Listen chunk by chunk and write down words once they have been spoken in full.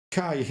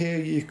Okay, here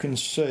you can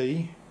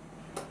see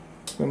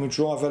when we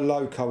drive a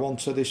loco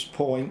onto this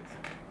point,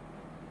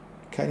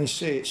 can you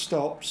see it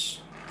stops?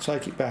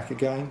 Take it back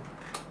again.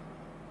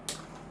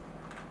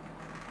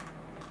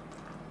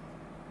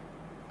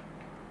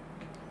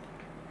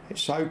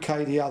 It's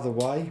okay the other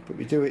way, but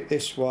we do it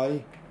this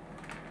way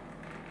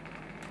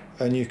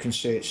and you can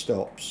see it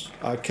stops.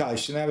 Okay,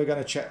 so now we're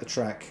going to check the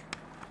track.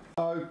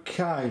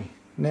 Okay,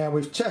 now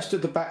we've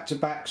tested the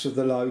back-to-backs of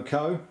the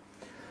loco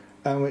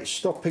and it's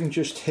stopping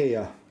just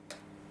here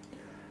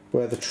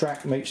where the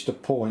track meets the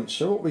point.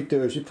 So what we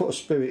do is we put a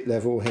spirit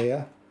level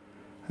here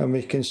and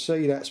we can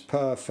see that's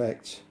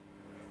perfect.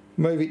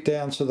 Move it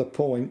down to the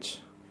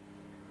point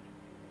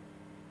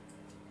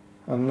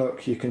and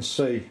look, you can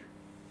see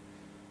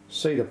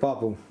the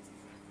bubble.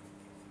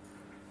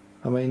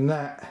 I mean,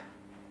 that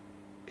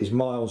is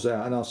miles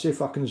out, and I'll see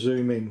if I can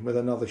zoom in with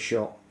another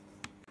shot.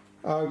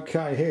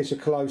 Okay, here's a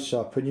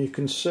close-up and you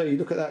can see,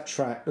 look at that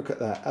track, look at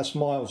that, that's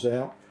miles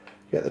out.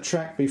 Yet the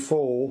track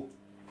before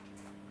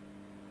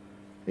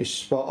is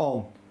spot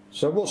on.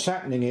 So what's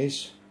happening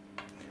is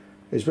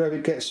where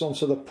it gets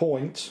onto the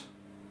point,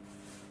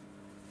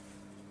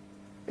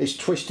 it's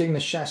twisting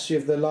the chassis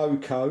of the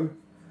loco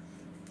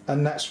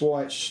and that's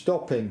why it's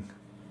stopping.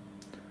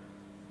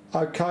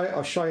 Okay,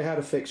 I'll show you how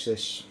to fix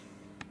this.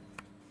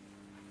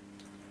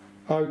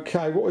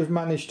 Okay, what we've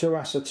managed to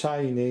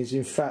ascertain is,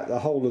 in fact, the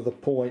whole of the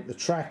point, the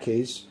track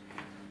is,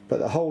 but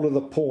the whole of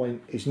the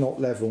point is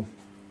not level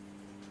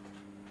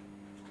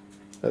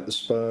at the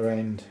spur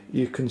end.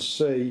 You can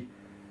see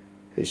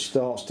it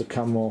starts to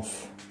come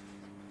off.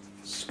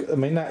 I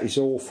mean, that is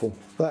awful.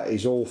 That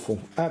is awful.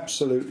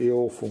 Absolutely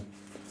awful.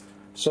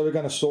 So we're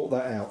going to sort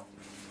that out.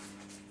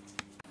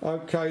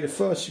 Okay, the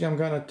first thing I'm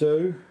going to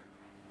do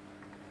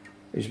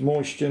is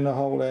moisten the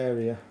whole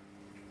area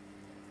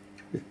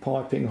with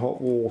piping hot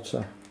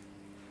water.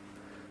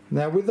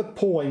 Now with the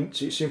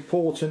point, it's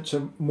important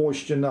to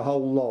moisten the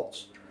whole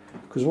lot,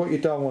 because what you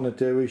don't want to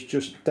do is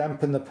just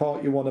dampen the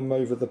part you want to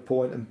move at the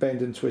point and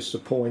bend and twist the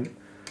point,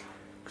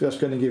 because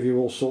that's going to give you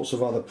all sorts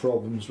of other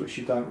problems which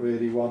you don't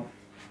really want.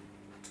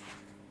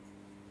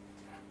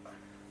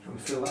 Can we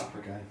fill that up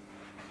again?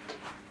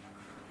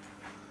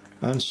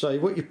 And so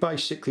what you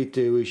basically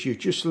do is you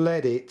just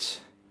let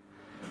it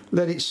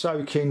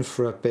soak in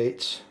for a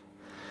bit.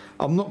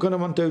 I'm not going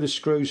to undo the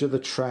screws of the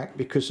track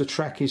because the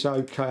track is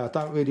okay. I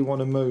don't really want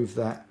to move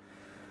that.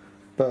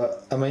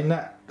 But I mean,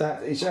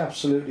 that is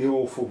absolutely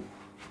awful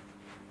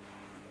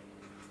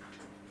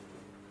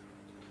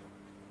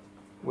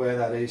where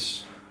that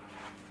is.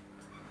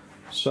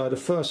 So the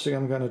first thing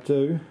I'm going to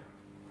do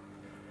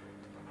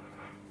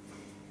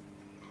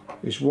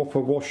is whop a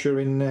washer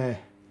in there.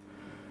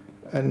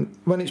 And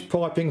when it's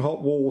piping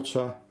hot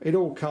water, it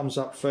all comes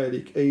up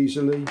fairly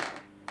easily.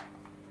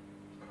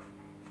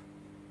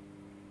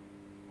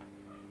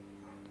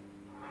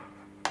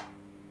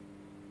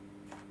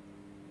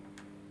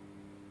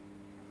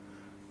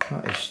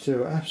 That is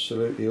still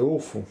absolutely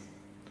awful.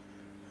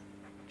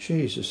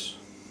 Jesus.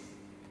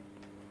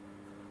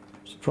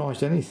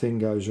 Surprised anything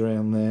goes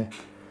around there.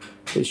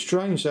 It's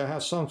strange though how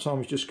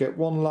sometimes you just get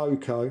one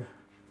loco,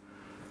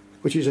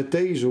 which is a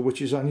diesel,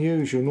 which is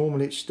unusual.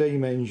 Normally it's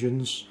steam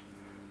engines.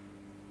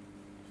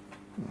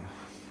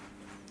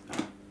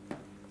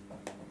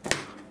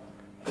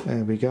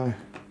 There we go.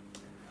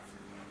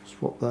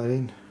 Swap that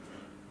in.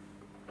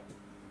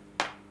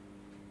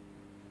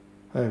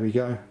 There we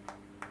go.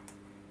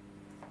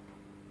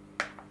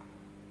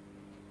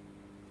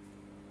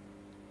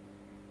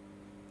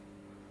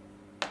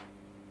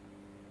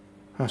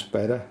 That's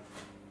better.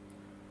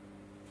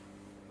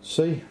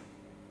 See?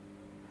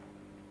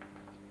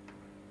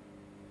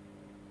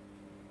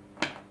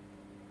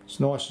 It's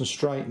nice and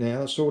straight now.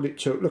 That's all it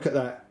took. Look at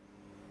that.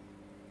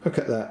 Look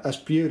at that. That's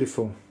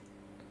beautiful.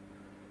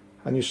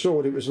 And you saw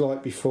what it was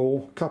like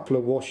before. A couple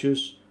of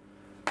washers.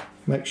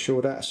 Make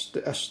sure that's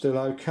still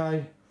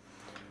okay.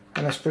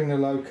 And let's bring the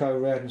loco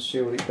around and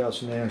see what it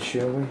does now,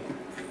 shall we?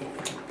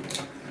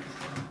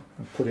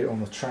 I'll put it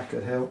on the track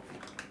to help.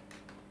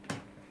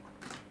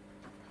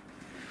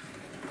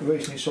 The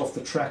reason it's off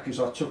the track is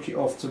I took it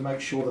off to make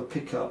sure the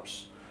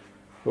pickups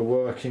were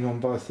working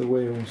on both the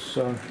wheels.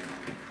 So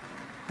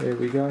here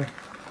we go.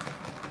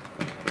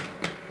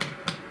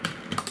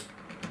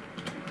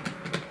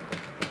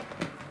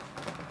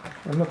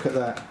 And look at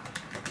that.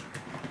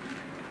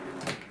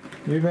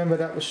 You remember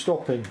that was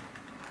stopping.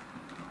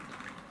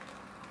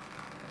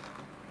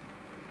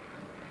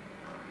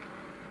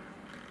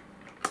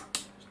 Let's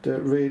do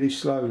it really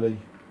slowly.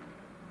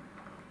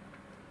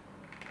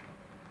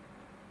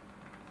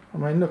 I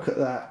mean, look at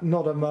that,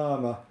 not a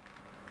murmur.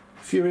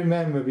 If you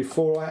remember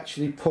before I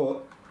actually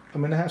put, I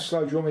mean, how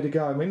slow do you want me to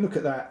go? I mean, look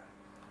at that.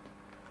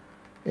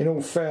 In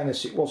all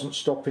fairness, it wasn't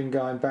stopping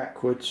going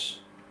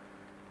backwards,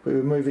 but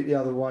we'll move it the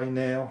other way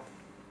now.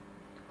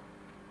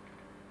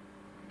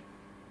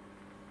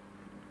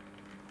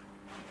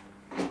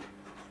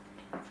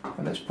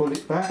 And let's pull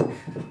it back.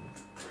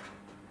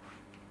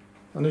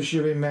 And as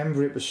you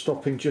remember, it was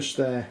stopping just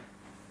there.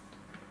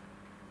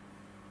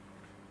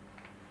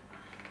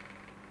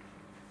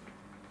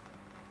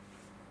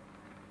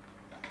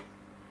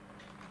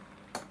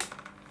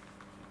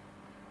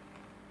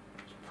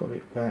 Put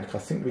it back. I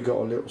think we got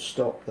a little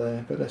stop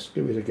there, but let's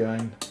do it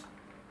again.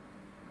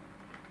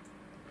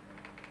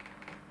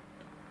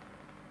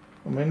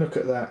 I mean, look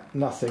at that,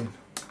 nothing.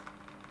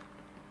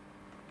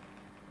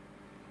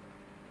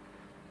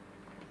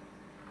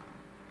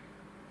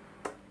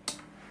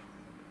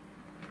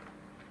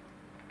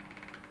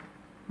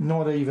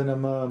 Not even a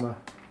murmur.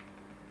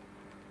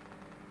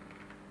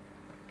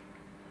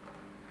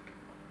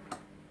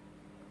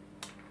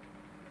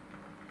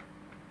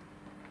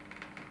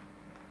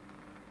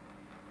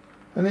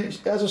 And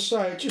it's, as I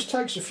say, it just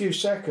takes a few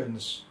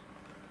seconds.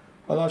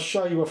 And I'll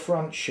show you a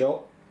front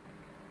shot.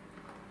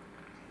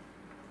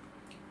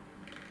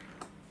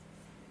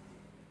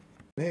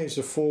 Here's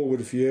a forward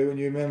view, and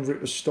you remember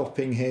it was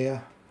stopping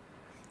here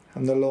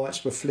and the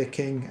lights were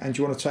flicking. And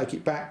do you want to take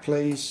it back,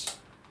 please?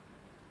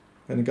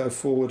 I'm going to go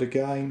forward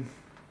again.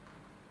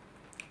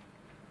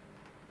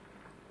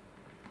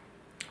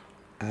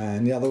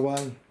 And the other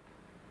way.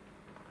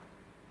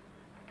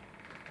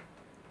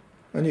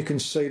 And you can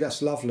see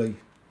that's lovely.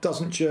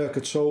 Doesn't jerk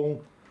at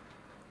all.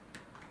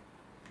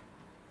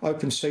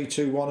 Open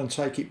C21 and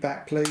take it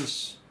back,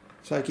 please.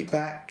 Take it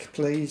back,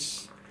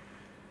 please.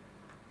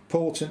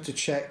 Important to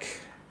check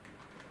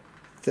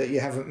that you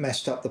haven't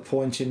messed up the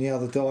point in the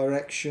other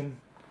direction.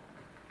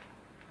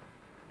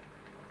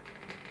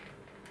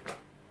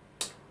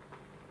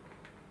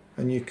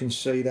 And you can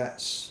see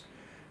that's,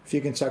 if you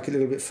can take a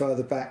little bit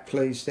further back,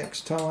 please,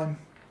 next time.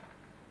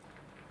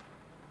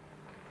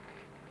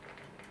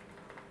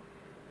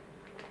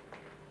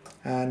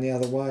 And the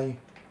other way.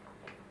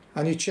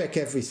 And you check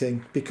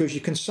everything, because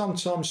you can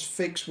sometimes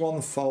fix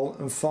one fault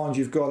and find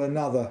you've got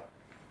another.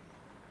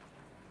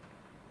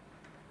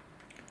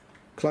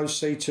 Close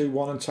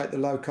C21 and take the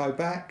loco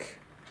back,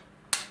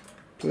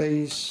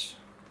 please.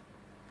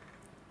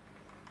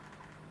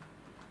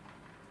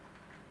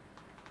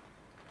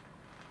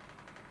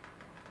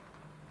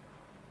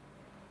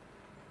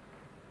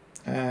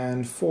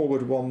 And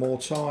forward one more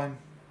time.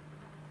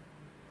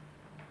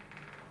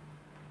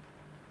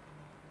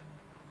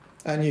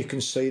 And you can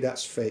see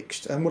that's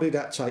fixed. And what did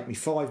that take me?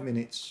 5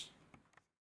 minutes.